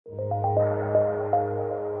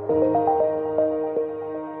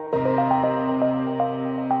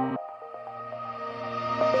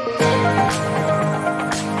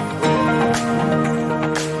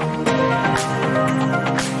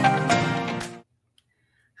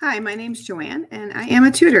Hi, my name's Joanne, and I am a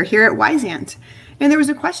tutor here at Wyzant. And there was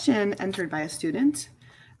a question entered by a student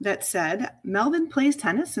that said, Melvin plays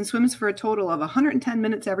tennis and swims for a total of 110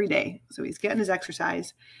 minutes every day. So he's getting his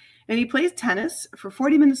exercise. And he plays tennis for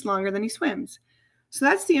 40 minutes longer than he swims. So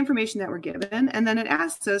that's the information that we're given. And then it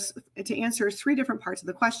asks us to answer three different parts of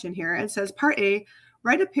the question here. It says, Part A,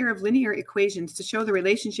 write a pair of linear equations to show the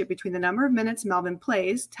relationship between the number of minutes Melvin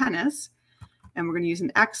plays tennis, and we're going to use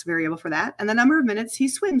an X variable for that, and the number of minutes he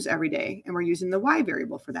swims every day, and we're using the Y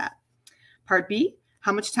variable for that. Part B,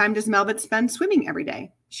 how much time does Melvin spend swimming every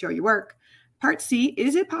day? Show your work. Part C,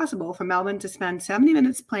 is it possible for Melvin to spend 70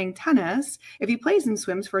 minutes playing tennis if he plays and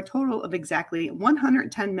swims for a total of exactly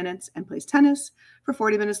 110 minutes and plays tennis for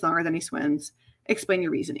 40 minutes longer than he swims? Explain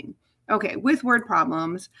your reasoning. Okay, with word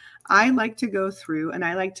problems, I like to go through and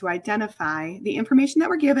I like to identify the information that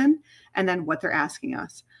we're given and then what they're asking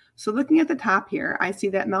us. So looking at the top here, I see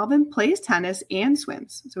that Melvin plays tennis and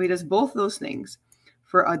swims. So he does both those things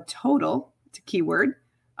for a total, it's a keyword,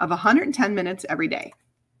 of 110 minutes every day.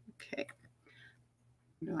 Okay,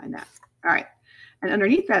 underline that. All right. And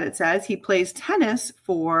underneath that, it says he plays tennis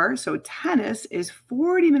so tennis is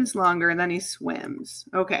 40 minutes longer than he swims.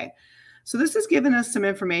 Okay, so this has given us some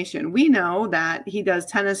information. We know that he does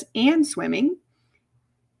tennis and swimming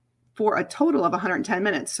for a total of 110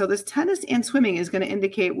 minutes. So this tennis and swimming is going to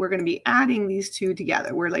indicate we're going to be adding these two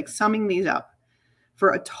together. We're like summing these up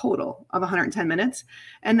for a total of 110 minutes.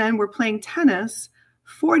 And then we're playing tennis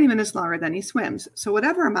 40 minutes longer than he swims. So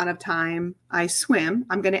whatever amount of time I swim,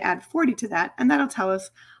 I'm going to add 40 to that. And that'll tell us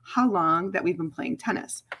how long that we've been playing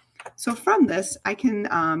tennis. So from this, I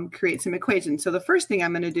can create some equations. So the first thing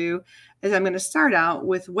I'm going to do is I'm going to start out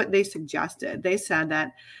with what they suggested. They said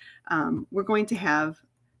that we're going to have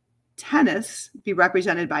tennis be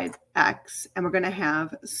represented by X, and we're going to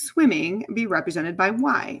have swimming be represented by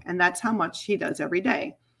Y, and that's how much he does every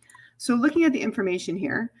day. So looking at the information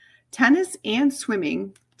here, tennis and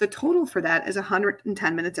swimming, the total for that is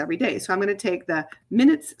 110 minutes every day. So I'm going to take the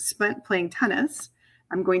minutes spent playing tennis,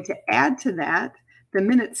 I'm going to add to that the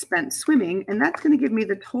minutes spent swimming, and that's going to give me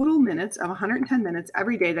the total minutes of 110 minutes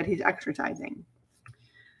every day that he's exercising.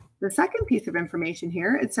 The second piece of information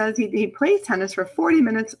here, it says he plays tennis for 40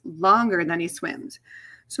 minutes longer than he swims.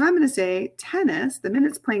 So I'm going to say tennis, the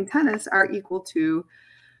minutes playing tennis are equal to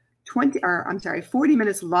 40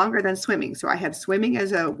 minutes longer than swimming. So I have swimming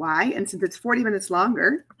as a Y, and since it's 40 minutes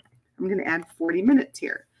longer, I'm going to add 40 minutes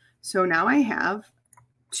here. So now I have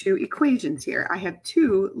two equations here. I have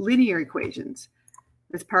two linear equations.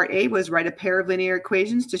 This part A was write a pair of linear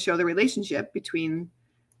equations to show the relationship between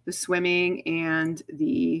the swimming and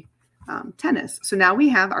the tennis. So now we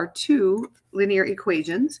have our two linear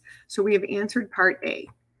equations. So we have answered part A.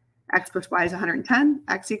 X plus Y is 110.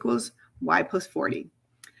 X equals Y plus 40.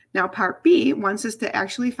 Now part B wants us to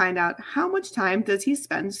actually find out how much time does he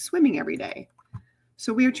spend swimming every day.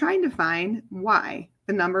 So we are trying to find Y,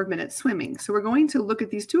 the number of minutes swimming. So we're going to look at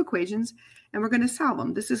these two equations and we're going to solve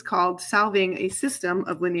them. This is called solving a system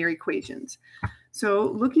of linear equations.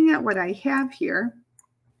 So looking at what I have here,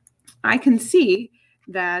 I can see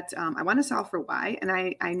that I want to solve for Y, and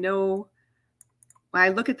I know when I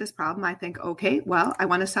look at this problem, I think, okay, well, I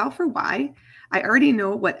want to solve for Y. I already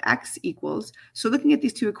know what X equals. So looking at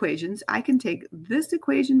these two equations, I can take this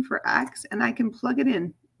equation for X and I can plug it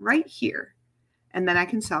in right here, and then I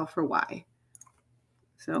can solve for Y.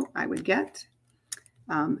 So I would get,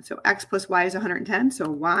 so X plus Y is 110, so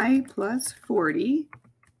Y plus 40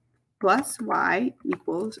 plus Y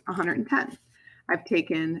equals 110. I've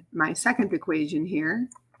taken my second equation here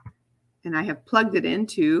and I have plugged it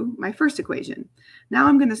into my first equation. Now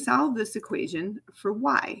I'm going to solve this equation for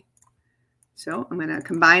Y. So I'm going to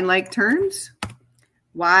combine like terms.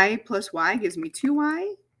 Y plus Y gives me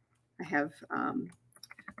 2Y. I have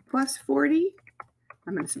plus 40.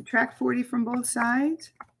 I'm going to subtract 40 from both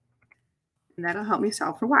sides, and that'll help me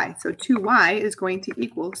solve for Y. So 2Y is going to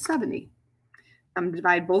equal 70. I'm going to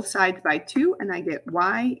divide both sides by 2, and I get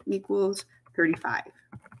Y equals 35.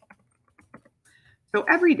 So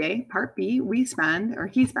every day, part B, he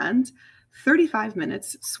spends 35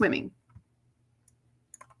 minutes swimming.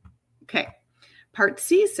 Okay. Part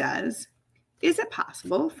C says, is it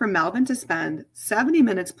possible for Melvin to spend 70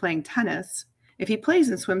 minutes playing tennis if he plays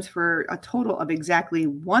and swims for a total of exactly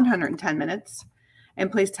 110 minutes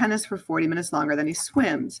and plays tennis for 40 minutes longer than he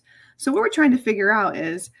swims? So what we're trying to figure out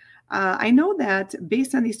is, I know that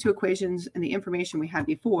based on these two equations and the information we had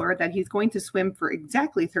before, that he's going to swim for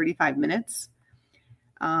exactly 35 minutes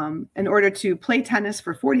in order to play tennis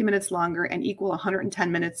for 40 minutes longer and equal 110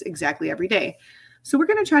 minutes exactly every day. So we're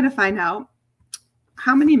going to try to find out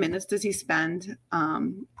how many minutes does he spend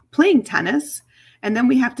playing tennis And then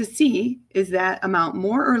we have to see, is that amount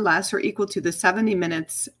more or less or equal to the 70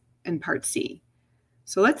 minutes in part C?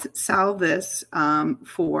 So let's solve this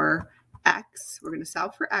for x. We're going to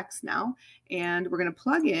solve for x now, and we're going to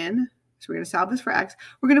plug in. So we're going to solve this for x.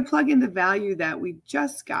 We're going to plug in the value that we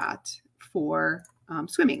just got for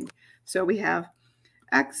swimming. So we have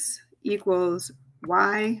x equals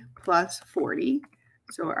y plus 40.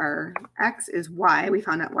 So our x is y. We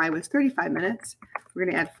found out y was 35 minutes. We're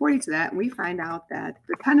going to add 40 to that, and we find out that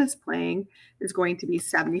the tennis playing is going to be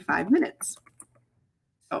 75 minutes.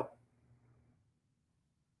 So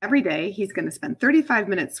every day he's going to spend 35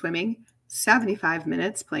 minutes swimming, 75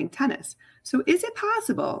 minutes playing tennis. So is it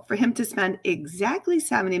possible for him to spend exactly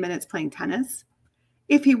 70 minutes playing tennis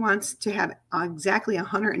if he wants to have exactly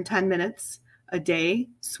 110 minutes a day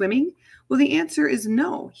swimming? Well, the answer is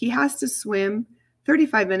no. He has to swim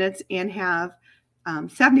 35 minutes and have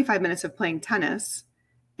 75 minutes of playing tennis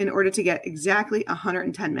in order to get exactly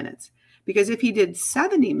 110 minutes. Because if he did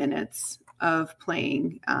 70 minutes of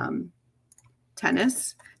playing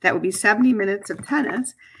tennis, that would be 70 minutes of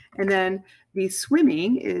tennis. And then the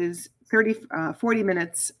swimming is 40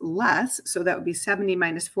 minutes less. So that would be 70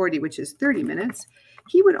 minus 40, which is 30 minutes.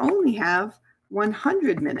 He would only have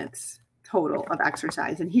 100 minutes total of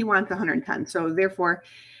exercise, and he wants 110. So therefore,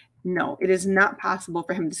 no, it is not possible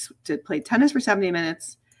for him to play tennis for 70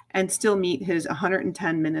 minutes and still meet his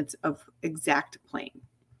 110 minutes of exact playing.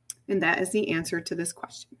 And that is the answer to this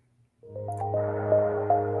question.